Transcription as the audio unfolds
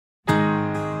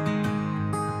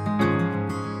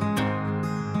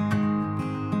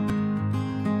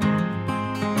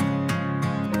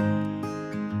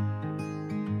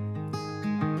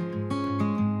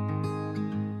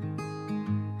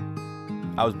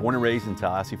I was born and raised in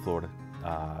Tallahassee, Florida.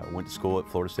 Went to school at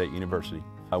Florida State University.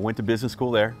 I went to business school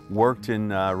there, worked in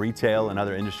retail and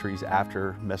other industries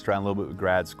after, messed around a little bit with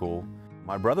grad school.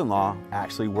 My brother-in-law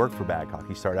actually worked for Badcock.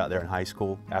 He started out there in high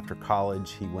school. After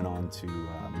college, he went on to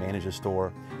manage a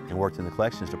store and worked in the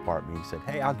collections department. He said,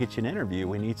 hey, I'll get you an interview.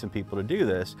 We need some people to do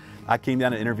this. I came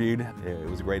down and interviewed. It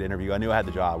was a great interview. I knew I had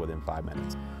the job within 5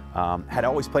 minutes. Had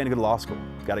always planned to go to law school.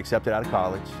 Got accepted out of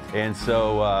college. And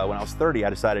so when I was 30, I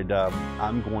decided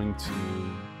I'm going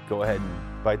to go ahead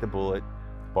and bite the bullet,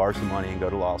 borrow some money and go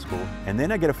to law school. And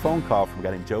then I get a phone call from a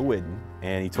guy named Joe Whidden,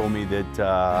 and he told me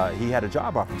that he had a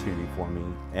job opportunity for me.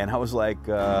 And I was like,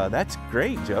 that's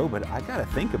great, Joe, but I gotta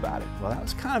think about it. Well, that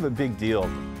was kind of a big deal.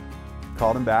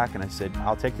 Called him back and I said,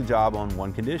 I'll take the job on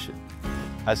one condition.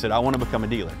 I said, I want to become a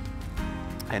dealer.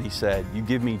 And he said, you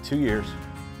give me 2 years,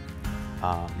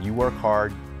 you work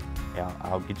hard,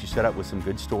 I'll get you set up with some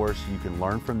good stores so you can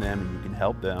learn from them and you can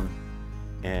help them.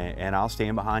 And I'll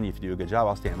stand behind you. If you do a good job,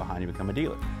 I'll stand behind you and become a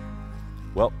dealer.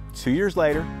 Well, 2 years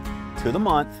later, to the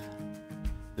month,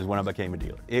 is when I became a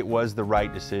dealer. It was the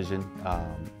right decision,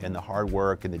 and the hard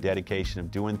work and the dedication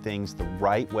of doing things the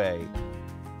right way,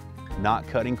 not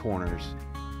cutting corners,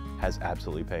 has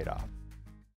absolutely paid off.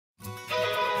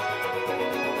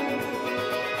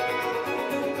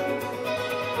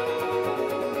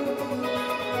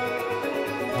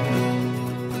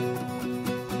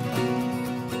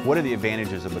 What are the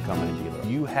advantages of becoming a dealer?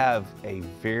 You have a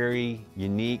very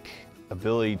unique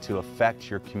ability to affect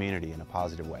your community in a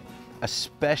positive way,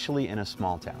 especially in a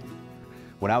small town.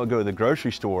 When I would go to the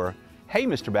grocery store, hey,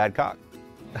 Mr. Badcock.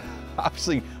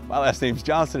 Obviously, my last name's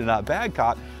Johnston and not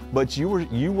Badcock, but you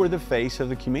were the face of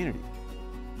the community.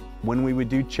 When we would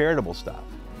do charitable stuff,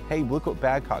 hey, look what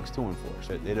Badcock's doing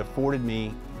for us. It afforded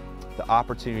me the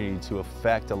opportunity to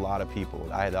affect a lot of people.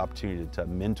 I had the opportunity to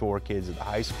mentor kids at the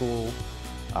high school.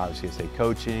 I was going to say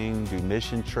coaching, do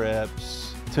mission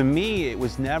trips. To me, it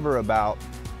was never about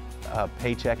a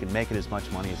paycheck and making as much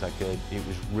money as I could. It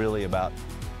was really about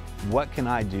what can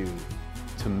I do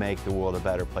to make the world a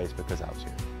better place because I was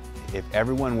here. If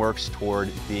everyone works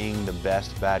toward being the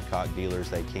best Badcock dealers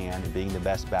they can and being the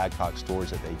best Badcock stores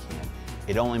that they can,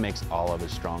 it only makes all of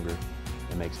us stronger.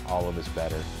 It makes all of us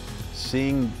better.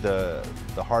 Seeing the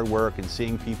hard work and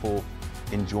seeing people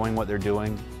enjoying what they're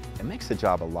doing, it makes the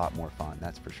job a lot more fun,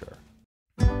 that's for sure.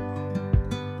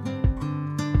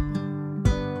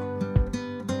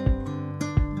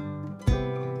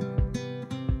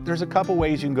 There's a couple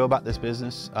ways you can go about this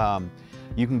business.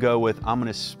 You can go with, I'm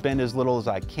gonna spend as little as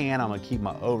I can, I'm gonna keep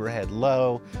my overhead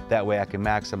low, that way I can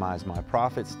maximize my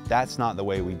profits. That's not the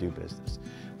way we do business.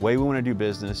 The way we want to do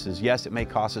business is, yes, it may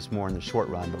cost us more in the short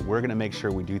run, but we're going to make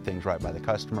sure we do things right by the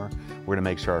customer. We're going to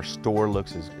make sure our store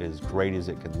looks as great as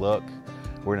it can look.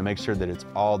 We're going to make sure that it's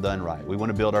all done right. We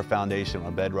want to build our foundation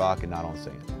on bedrock and not on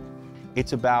sand.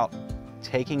 It's about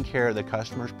taking care of the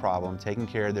customer's problem, taking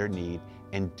care of their need,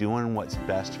 and doing what's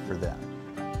best for them.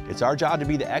 It's our job to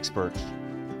be the experts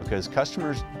because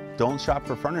customers don't shop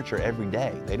for furniture every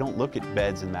day. They don't look at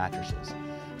beds and mattresses.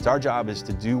 It's our job is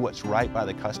to do what's right by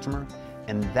the customer,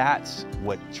 and that's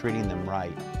what treating them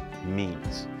right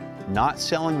means. Not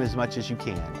selling them as much as you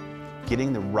can,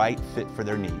 getting the right fit for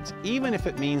their needs, even if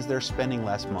it means they're spending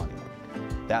less money.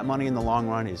 That money in the long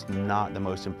run is not the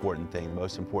most important thing. The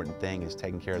most important thing is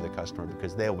taking care of the customer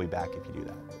because they'll be back if you do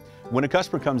that. When a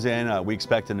customer comes in, we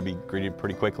expect them to be greeted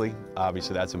pretty quickly.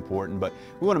 Obviously that's important, but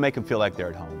we want to make them feel like they're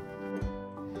at home.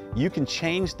 You can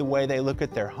change the way they look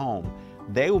at their home.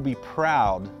 They will be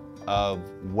proud of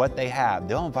what they have.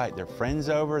 They'll invite their friends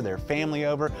over, their family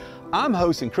over. I'm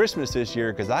hosting Christmas this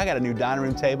year because I got a new dining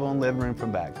room table and living room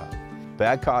from Badcock.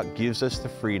 Badcock gives us the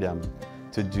freedom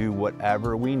to do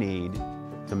whatever we need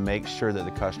to make sure that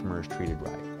the customer is treated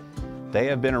right. They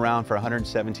have been around for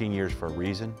 117 years for a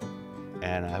reason,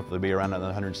 and I hope they'll be around another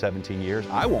 117 years.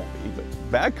 I won't be, but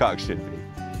Badcock should be.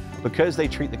 Because they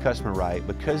treat the customer right,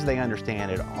 because they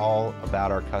understand it all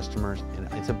about our customers, and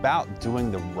it's about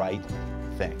doing the right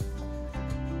thing.